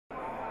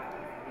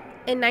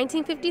In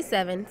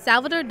 1957,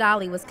 Salvador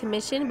Dali was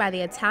commissioned by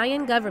the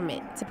Italian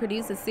government to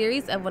produce a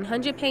series of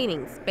 100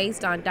 paintings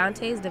based on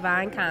Dante's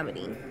Divine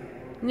Comedy.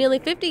 Nearly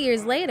 50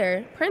 years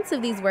later, prints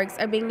of these works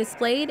are being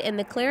displayed in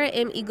the Clara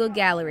M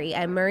Gallery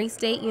at Murray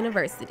State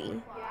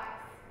University.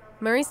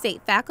 Murray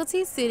State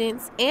faculty,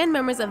 students, and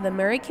members of the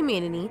Murray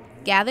community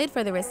gathered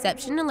for the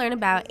reception to learn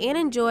about and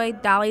enjoy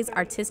Dali's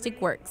artistic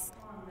works.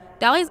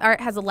 Dali's art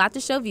has a lot to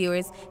show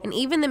viewers, and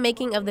even the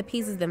making of the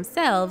pieces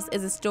themselves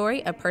is a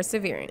story of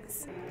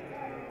perseverance.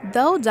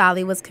 Though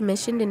Dali was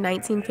commissioned in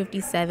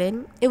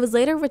 1957, it was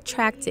later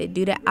retracted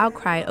due to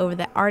outcry over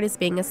the artist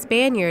being a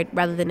Spaniard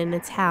rather than an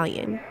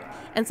Italian.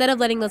 Instead of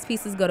letting those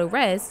pieces go to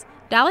rest,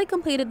 Dali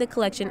completed the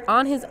collection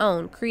on his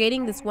own,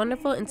 creating this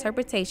wonderful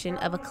interpretation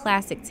of a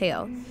classic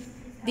tale.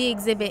 The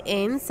exhibit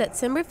ends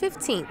September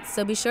 15th,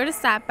 so be sure to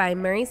stop by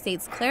Murray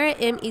State's Clara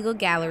M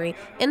Gallery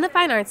in the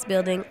Fine Arts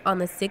Building on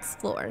the 6th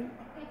floor.